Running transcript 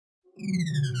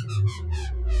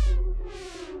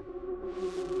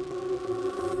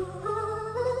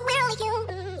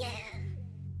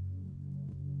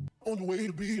On the way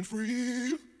to being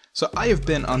free. So I have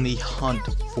been on the hunt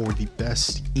for the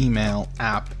best email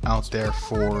app out there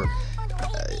for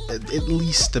at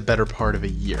least the better part of a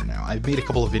year now. I've made a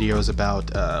couple of videos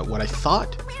about what I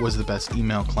thought was the best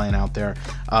email client out there,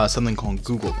 something called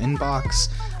Google Inbox.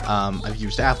 I've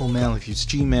used Apple Mail, I've used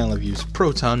Gmail, I've used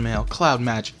Proton Mail, Cloud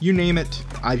Match, you name it,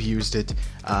 I've used it.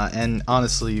 And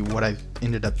honestly, what I've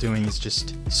ended up doing is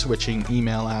just switching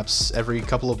email apps every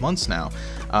couple of months now.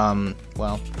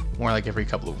 Well, more like every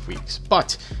couple of weeks.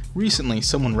 But recently,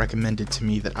 someone recommended to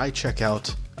me that I check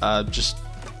out just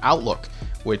Outlook,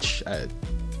 which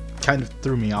kind of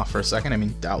threw me off for a second. I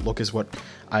mean, Outlook is what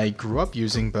I grew up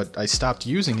using, but I stopped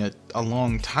using it a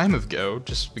long time ago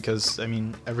just because, I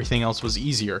mean, everything else was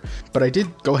easier. But I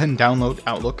did go ahead and download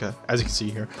Outlook, as you can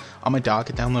see here, on my dock.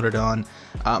 I downloaded it on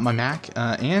my Mac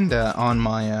and on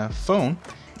my phone,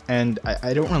 and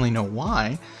I don't really know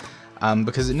why,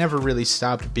 because it never really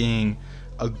stopped being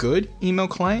a good email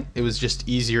client. It was just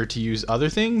easier to use other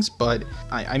things, but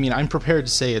I mean, I'm prepared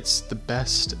to say it's the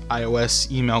best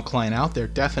iOS email client out there,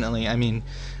 definitely. I mean,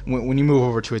 when you move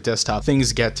over to a desktop,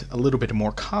 things get a little bit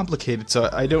more complicated, so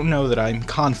I don't know that I'm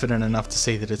confident enough to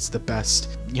say that it's the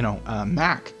best, you know,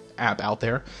 Mac app out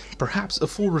there. Perhaps a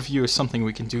full review is something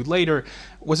we can do later.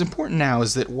 What's important now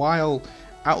is that while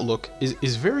Outlook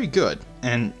is very good,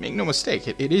 and make no mistake,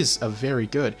 it is a very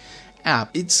good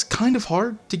app, it's kind of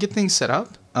hard to get things set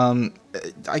up.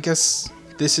 I guess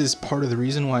this is part of the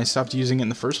reason why I stopped using it in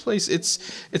the first place. It's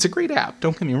a great app,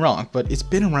 don't get me wrong, but it's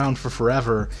been around for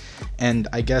forever, and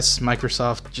I guess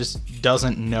Microsoft just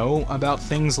doesn't know about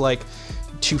things like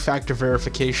two-factor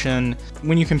verification.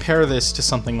 When you compare this to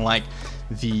something like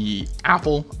the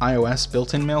Apple iOS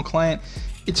built-in mail client,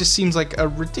 it just seems like a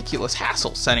ridiculous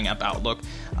hassle setting up Outlook,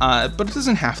 but it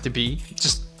doesn't have to be.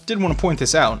 Just did want to point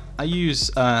this out. I use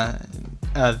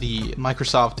the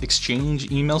Microsoft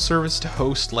Exchange email service to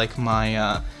host like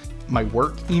my my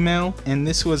work email, and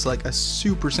this was like a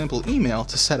super simple email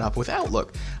to set up with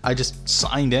Outlook. I just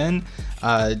signed in,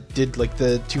 did like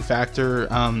the two-factor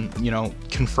you know,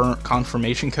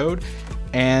 confirmation code,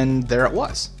 and there it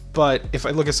was. But if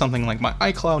I look at something like my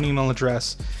iCloud email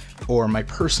address or my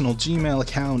personal Gmail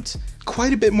account,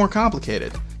 quite a bit more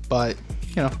complicated. But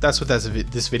you know, that's what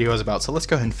this video is about, so let's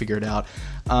go ahead and figure it out.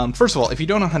 First of all, if you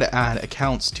don't know how to add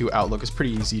accounts to Outlook, it's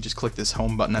pretty easy. You just click this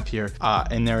home button up here,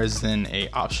 and there is then a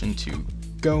option to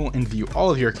go and view all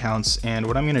of your accounts. And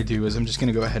what I'm going to do is I'm just going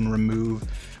to go ahead and remove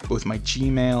both my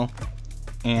Gmail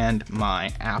and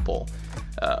my Apple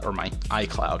or my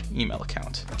iCloud email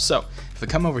account. So if I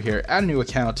come over here, add a new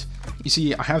account, you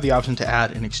see I have the option to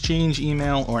add an Exchange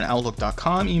email or an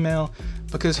Outlook.com email,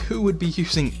 because who would be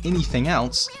using anything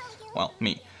else? Well,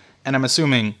 me. And I'm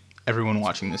assuming everyone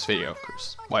watching this video,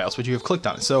 because why else would you have clicked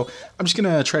on it? So I'm just going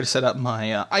to try to set up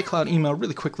my iCloud email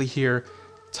really quickly here.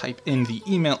 Type in the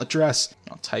email address.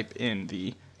 I'll type in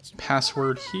the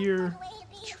password here.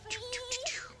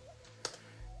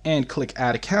 And click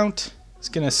Add Account. It's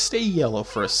going to stay yellow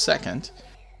for a second.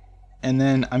 And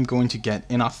then I'm going to get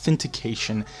an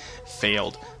Authentication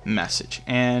Failed message.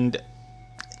 And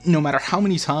no matter how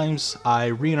many times I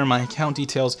re-enter my account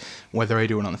details, whether I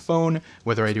do it on the phone,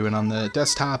 whether I do it on the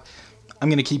desktop, I'm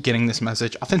going to keep getting this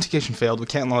message, Authentication failed, we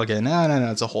can't log in,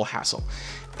 no, it's a whole hassle.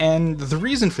 And the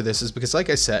reason for this is because,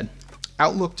 like I said,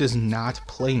 Outlook does not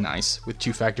play nice with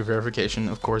two-factor verification,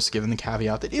 of course, given the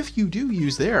caveat that if you do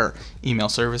use their email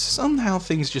service, somehow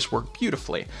things just work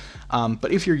beautifully.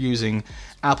 But if you're using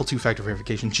Apple two-factor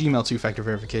verification, Gmail two-factor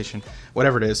verification,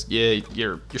 whatever it is,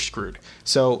 you're screwed.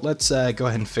 So let's go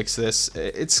ahead and fix this.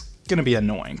 It's going to be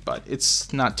annoying, but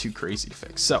it's not too crazy to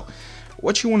fix. So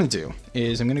what you want to do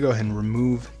is I'm going to go ahead and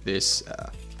remove this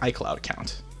iCloud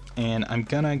account, and I'm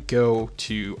going to go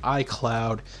to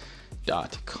iCloud.com.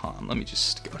 Let me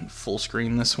just go ahead and full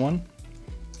screen this one.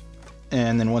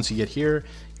 And then once you get here,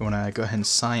 you want to go ahead and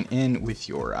sign in with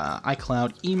your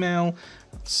iCloud email.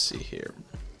 Let's see here.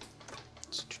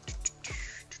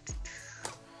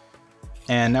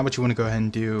 And now what you want to go ahead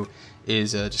and do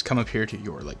is just come up here to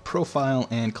your profile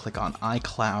and click on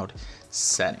iCloud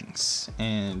Settings.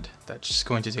 And that's just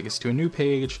going to take us to a new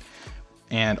page.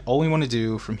 And all we want to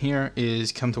do from here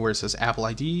is come to where it says Apple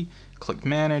ID, click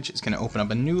Manage. It's going to open up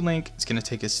a new link. It's going to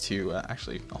take us to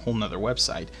actually a whole nother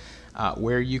website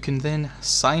where you can then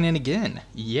sign in again.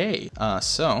 Yay!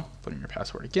 So put in your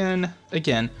password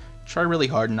again. Try really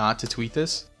hard not to tweet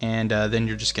this, and then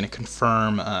you're just going to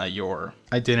confirm your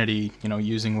identity,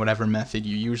 using whatever method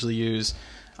you usually use.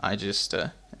 I just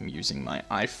I'm using my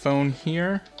iPhone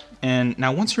here. And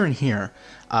now once you're in here,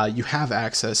 you have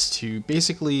access to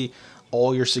basically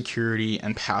all your security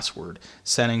and password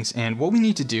settings. And what we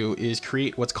need to do is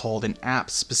create what's called an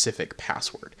app-specific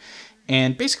password.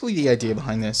 And basically the idea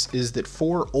behind this is that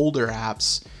for older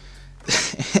apps,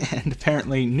 and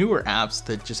apparently newer apps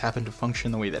that just happen to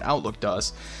function the way that Outlook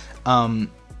does,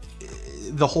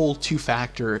 the whole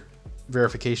two-factor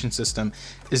verification system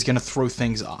is going to throw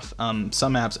things off.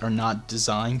 Some apps are not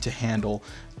designed to handle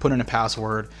put in a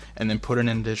password and then put in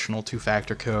an additional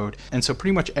two-factor code, and so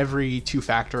pretty much every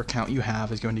two-factor account you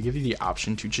have is going to give you the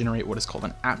option to generate what is called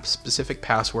an app-specific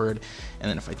password. And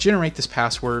then if I generate this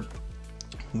password,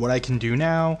 what I can do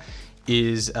now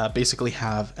is basically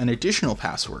have an additional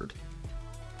password.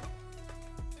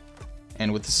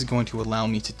 And what this is going to allow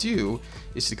me to do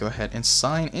is to go ahead and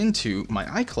sign into my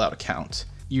iCloud account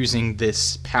using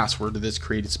this password that's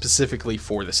created specifically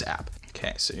for this app.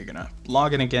 Okay, so you're gonna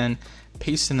log in again,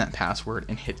 paste in that password,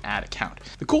 and hit add account.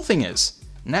 The cool thing is,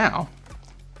 now,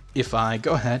 if I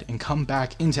go ahead and come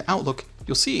back into Outlook,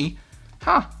 you'll see,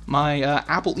 my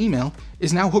Apple email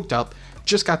is now hooked up.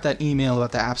 Just got that email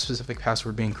about the app-specific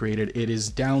password being created. It is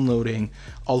downloading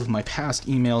all of my past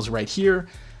emails right here.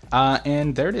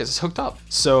 And there it is, it's hooked up.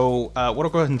 So what I'll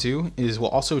go ahead and do is we'll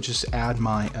also just add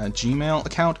my Gmail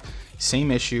account.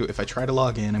 Same issue. If I try to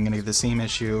log in, I'm gonna get the same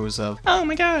issues of, oh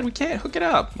my god, we can't hook it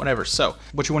up, whatever. So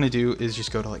what you want to do is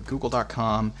just go to like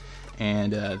google.com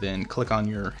and then click on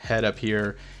your head up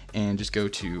here and just go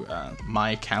to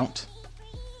my account.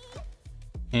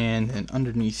 And then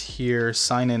underneath here,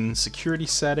 sign in security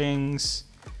settings.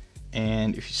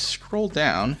 And if you scroll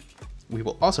down, we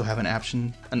will also have an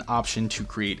option to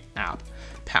create app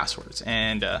passwords.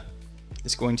 And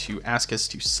it's going to ask us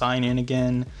to sign in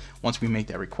again. Once we make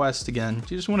that request again,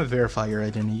 you just want to verify your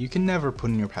identity. You can never put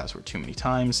in your password too many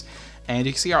times. And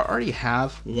you can see I already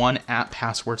have one app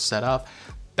password set up.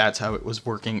 That's how it was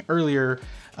working earlier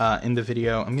in the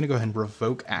video. I'm gonna go ahead and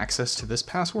revoke access to this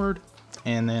password.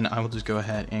 And then I will just go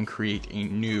ahead and create a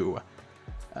new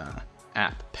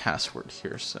app password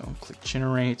here. So click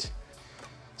generate.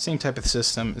 Same type of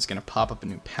system. It's gonna pop up a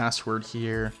new password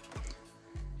here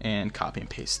and copy and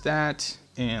paste that.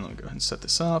 And let me go ahead and set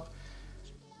this up.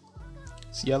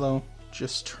 It's yellow,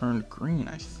 just turned green,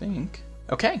 I think.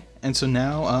 Okay, and so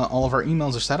now all of our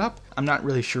emails are set up. I'm not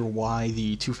really sure why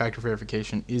the two-factor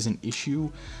verification is an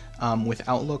issue with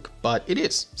Outlook, but it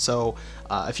is. So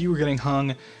if you were getting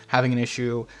hung, having an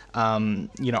issue,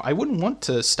 I wouldn't want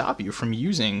to stop you from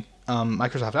using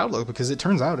Microsoft Outlook, because it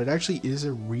turns out it actually is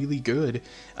a really good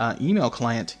email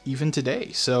client even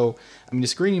today. So, I mean,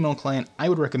 it's a great email client. I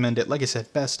would recommend it. Like I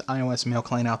said, best iOS mail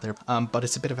client out there, but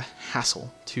it's a bit of a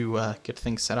hassle to get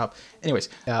things set up. Anyways,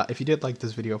 if you did like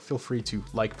this video, feel free to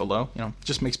like below.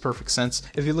 Just makes perfect sense.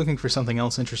 If you're looking for something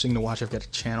else interesting to watch, I've got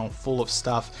a channel full of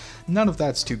stuff. None of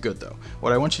that's too good though.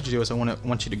 What I want you to do is I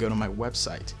want you to go to my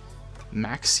website,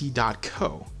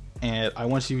 maxi.co. And I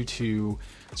want you to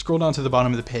scroll down to the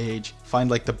bottom of the page,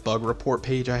 find like the bug report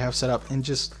page I have set up, and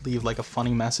just leave like a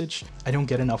funny message. I don't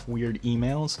get enough weird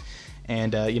emails.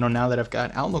 And, now that I've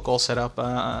got Outlook all set up,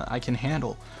 I can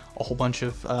handle a whole bunch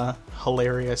of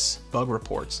hilarious bug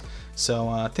reports.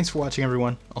 So thanks for watching,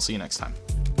 everyone. I'll see you next time.